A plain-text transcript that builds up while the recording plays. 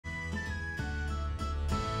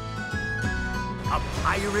A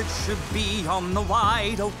pirate should be on the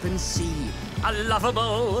wide open sea, a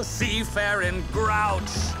lovable seafaring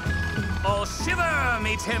grouch. Oh, shiver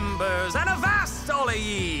me timbers, and avast all of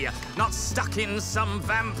ye, not stuck in some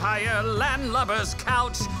vampire landlubber's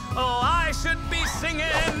couch. Oh, I should be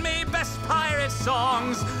singing me best pirate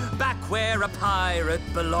songs, back where a pirate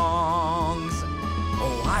belongs.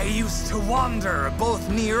 Oh, I used to wander both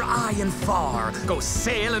near, aye, and far, go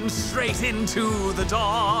sailing straight into the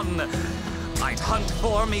dawn. I'd hunt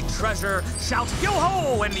for me treasure, shout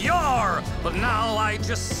yo-ho and yar, but now I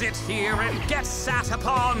just sit here and get sat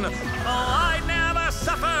upon. Oh, I never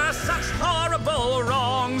suffer such horrible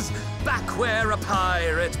wrongs, back where a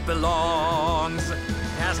pirate belongs.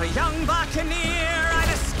 As a young buccaneer, I'd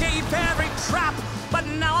escape every trap, but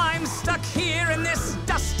now I'm stuck here in this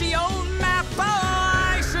dusty old map. Oh,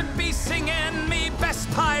 I should be singing me best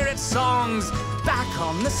pirate songs, back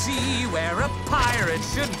on the sea where a pirate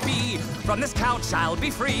should be. From this couch I'll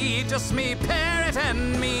be free, just me, parrot,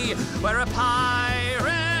 and me, where a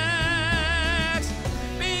pirate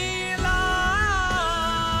belongs.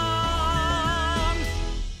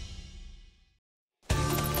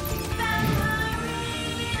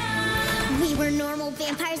 We were normal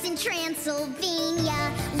vampires in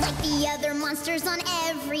Transylvania, like the other monsters on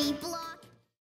every block.